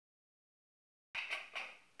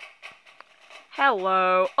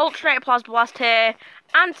Hello, Ultranet Plasma Blast here,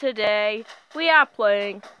 and today we are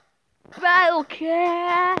playing Battle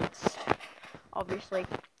Cats. Obviously,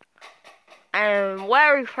 I'm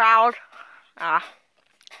very proud the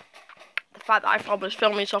fact that I found this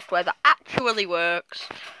filming software that actually works.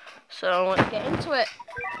 So let's get into it.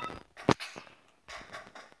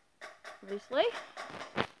 Obviously,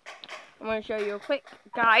 I'm going to show you a quick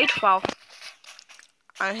guide while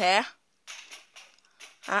I'm here.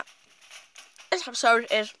 This episode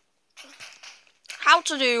is how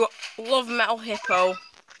to do Love Metal Hippo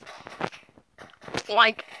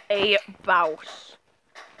like a boss.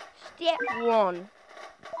 Step 1.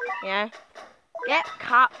 Yeah. Get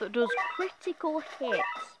cat that does critical hits.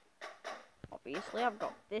 Obviously, I've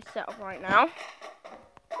got this set up right now.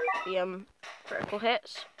 The critical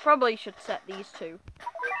hits. Probably should set these two.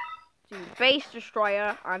 To Base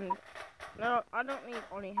Destroyer and no, I don't need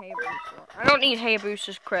only Hayabusa. I don't need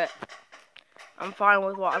Hayabusa's crit. I'm fine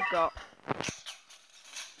with what I've got.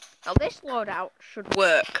 Now this loadout should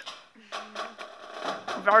work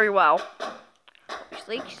very well.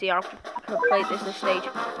 Obviously, you see I've played this stage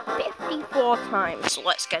 54 times. So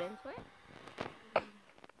let's get into it.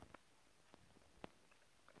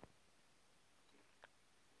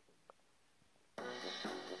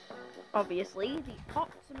 Obviously, the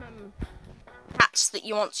optimum cats that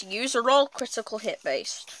you want to use are all critical hit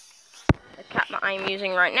based. The cat that I'm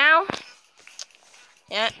using right now,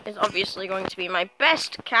 is obviously going to be my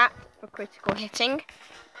best cat for critical hitting.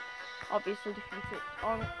 Obviously defeated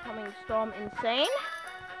oncoming Storm Insane.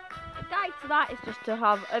 The guide to that is just to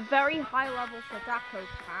have a very high level Sadako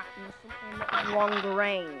cat and something that is long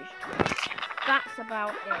range. That's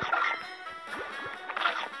about it.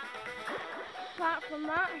 Apart from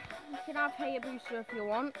that, you can have Hayabusa if you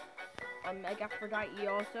want. And Mega Aphrodite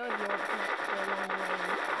also if you want to make a long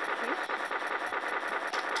range action.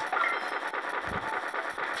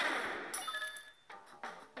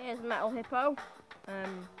 Here's Metal Hippo.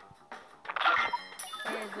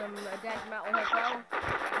 Here's a dead Metal Hippo.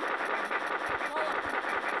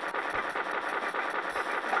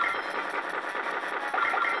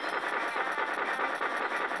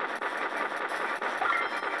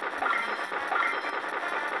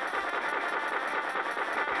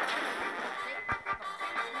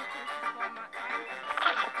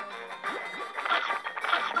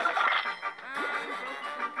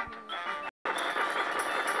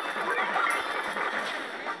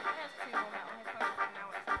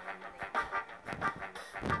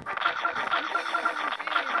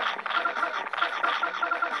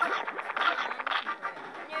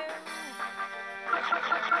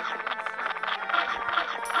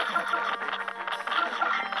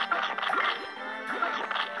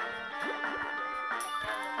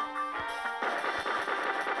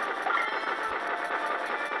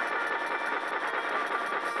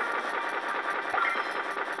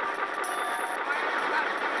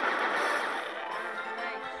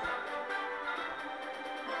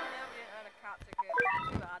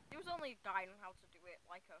 Guide on how to do it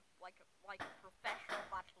like a professional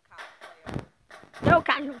battle cat player. No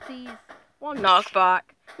casualties, one knockback.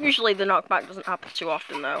 Usually the knockback doesn't happen too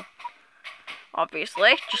often though.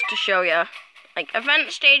 Obviously, just to show you, like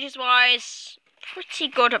event stages wise, pretty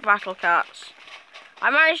good at battle cats.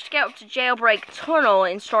 I managed to get up to Jailbreak Tunnel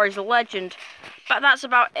in Stories of Legend, but that's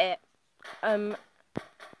about it. A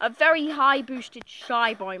very high boosted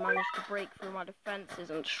Shy Boy managed to break through my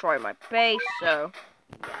defenses and destroy my base, so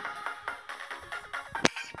yeah.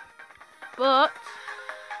 But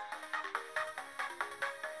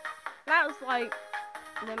that was like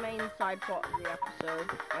the main side plot of the episode.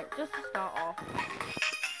 Like just to start off.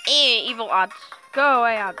 Evil ads. Go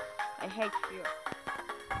away, ads. I hate you.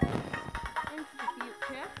 Into the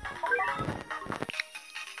future.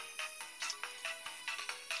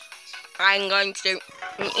 I'm going to do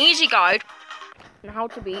an easy guide on how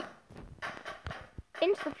to beat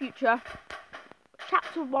Into the Future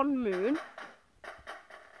Ch1 Moon.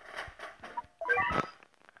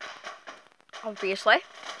 Obviously,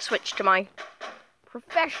 switch to my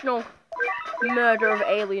professional Murder of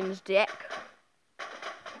Aliens deck.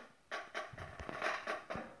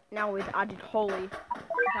 Now with added Holy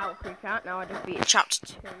Valkyrie Cat, now I defeat Chapter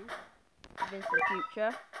 2 of Into the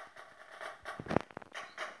Future.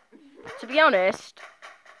 To be honest,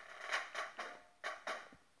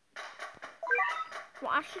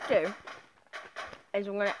 what I should do is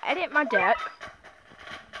I'm going to edit my deck.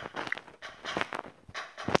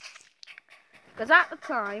 Because at the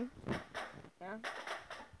time, I had that,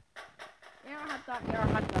 I had that. I'm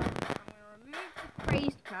going to remove the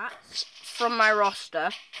Crazed Cats from my roster.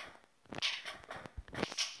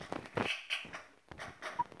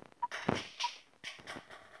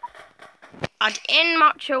 add in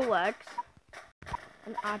macho legs,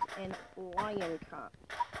 and add in lion cat.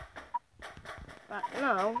 But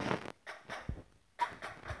no,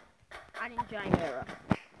 add in Chimera.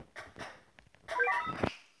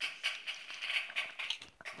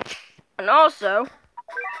 And also,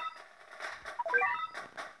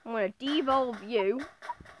 I'm going to devolve you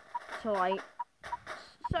to like,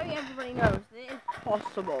 so everybody knows that it is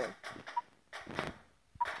possible.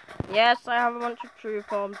 Yes, I have a bunch of true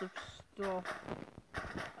forms of stuff.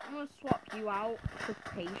 I'm going to swap you out for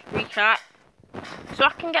pastry cat, so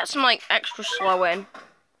I can get some like extra slow in.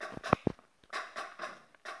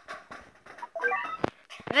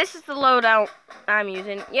 This is the loadout I'm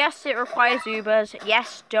using. Yes, it requires Ubers.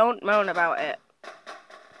 Yes, don't moan about it.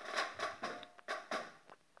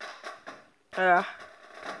 I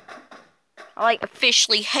like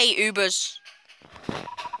officially hate Ubers.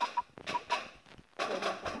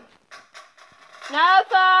 No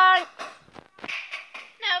thanks!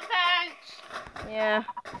 No thanks! Yeah.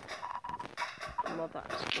 Well,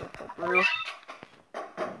 that's beautiful brew.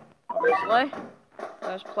 Obviously.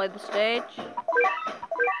 Let's play the stage.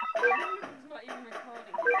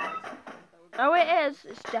 Oh, it is.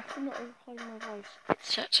 It's definitely recording my voice.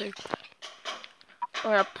 It's set to.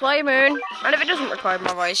 I'm gonna play Moon, and if it doesn't record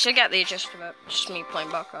my voice, you'll get the gist of it. It's just me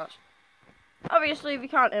playing backwards. Obviously, if you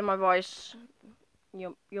can't hear my voice,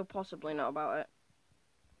 you'll possibly know about it.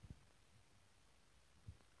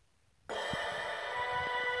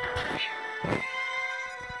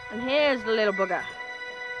 And here's the little bugger.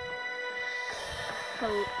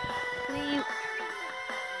 So, please.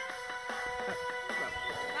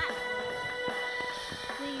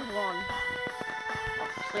 C1.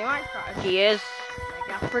 Obviously, my strategy is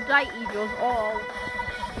Megaphrodite does all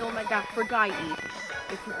your Megaphrodite.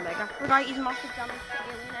 Because Megaphrodite's massive damage to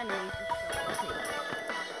alien enemies is so OP.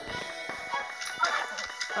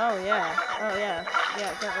 Oh yeah. Oh yeah.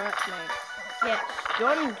 Yeah, get wrecked, mate. Get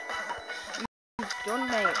stunned. You stunned,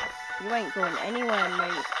 mate. You ain't going anywhere,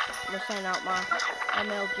 mate. I'm gonna send out my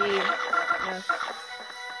MLG. Yes.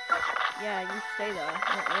 Yeah, you stay there.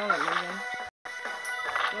 You're not moving.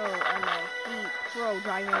 Pro MLG. Pro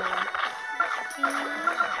Chimera.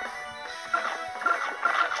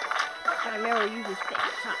 Chimera uses fixed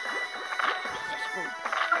attack. Successful.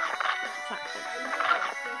 Tactics.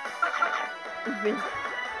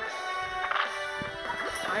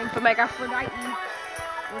 Time for Megaphrodite.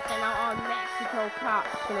 We'll send out our Mexico cat.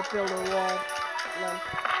 Gonna build a wall.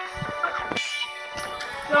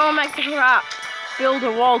 Go, Mexico cat. Build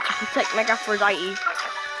a wall to protect Megaphrodite.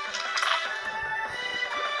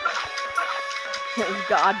 We've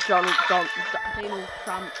got a Donald Trump.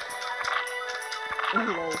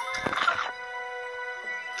 Lol.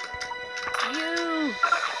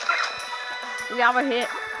 We have a hit.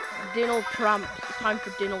 Donald Trump. It's time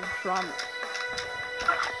for Donald Trump.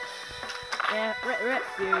 Yeah, rip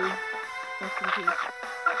you. Rest in peace.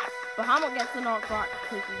 Bahamut gets the knockback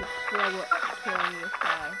because he's a pro at killing this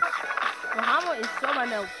guy. Bahamut is so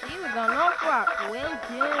MLC with a knockback. Well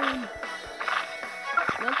done.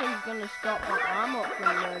 Nothing's gonna stop Bahamut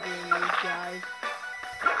from murdering these guys.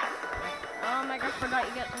 Oh my god,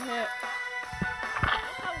 Aphrodite gets a hit.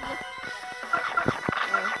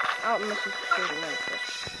 Oh, this is shooting like this.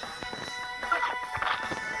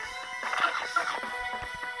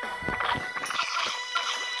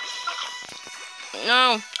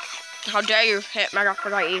 No! How dare you hit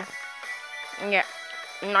Megaphrodite? Yeah,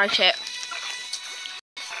 nice hit.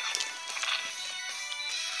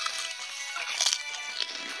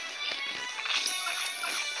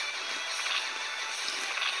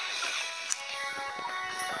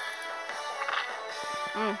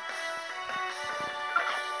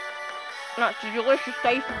 That's a delicious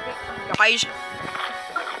taste of it, guys.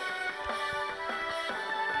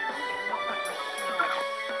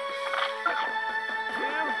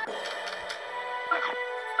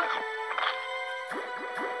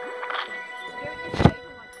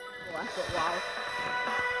 Wow.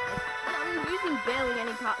 I'm using barely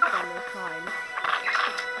any parts on this time.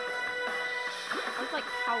 That's like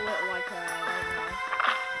how little I care right now.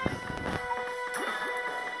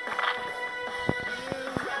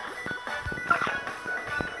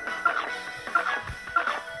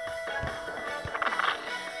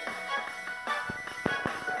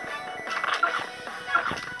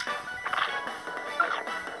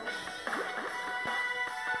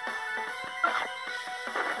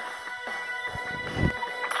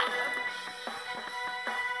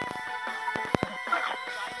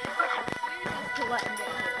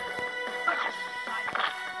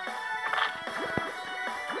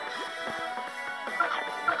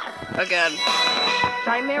 Again.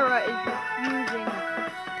 Chimera is refusing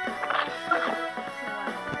to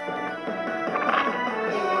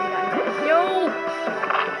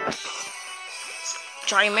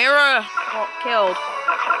Chimera got killed.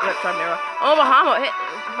 Rip Chimera. Oh,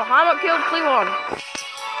 Bahamut killed Ch1.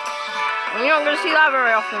 And you're not going to see that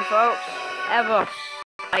very often, folks. Ever.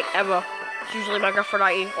 Like, ever. It's usually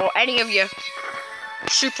Megaphrodite or any of you.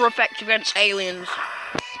 Super effective against aliens.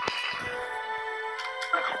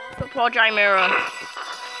 But poor Chimera.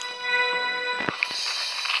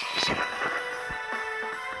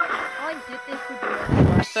 I did this with no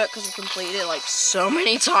effort because I've completed it like so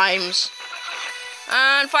many times.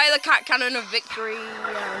 And fire the cat cannon of victory.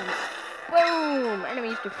 And boom!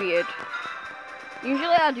 Enemies defeated.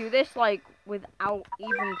 Usually I do this like without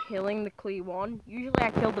even killing the Ch1. Usually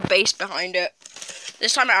I kill the base behind it.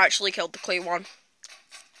 This time I actually killed the Ch1.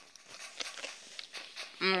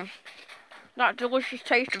 That delicious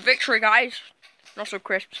taste of victory, guys. Not so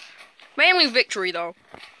crisps. Mainly victory, though.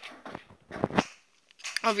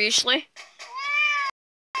 Obviously.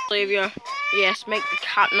 Yes, make the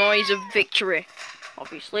cat noise of victory.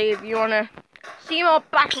 Obviously, if you want to see more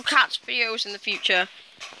Battle Cats videos in the future,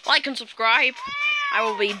 like and subscribe. I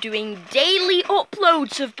will be doing daily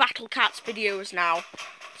uploads of Battle Cats videos now.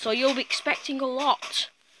 So you'll be expecting a lot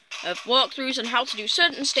of walkthroughs on how to do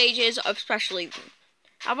certain stages, especially...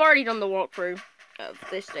 I've already done the walkthrough of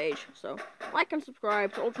this stage, so like and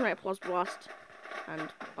subscribe to Ultimate Plus Blast, and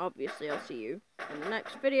obviously I'll see you in the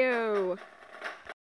next video.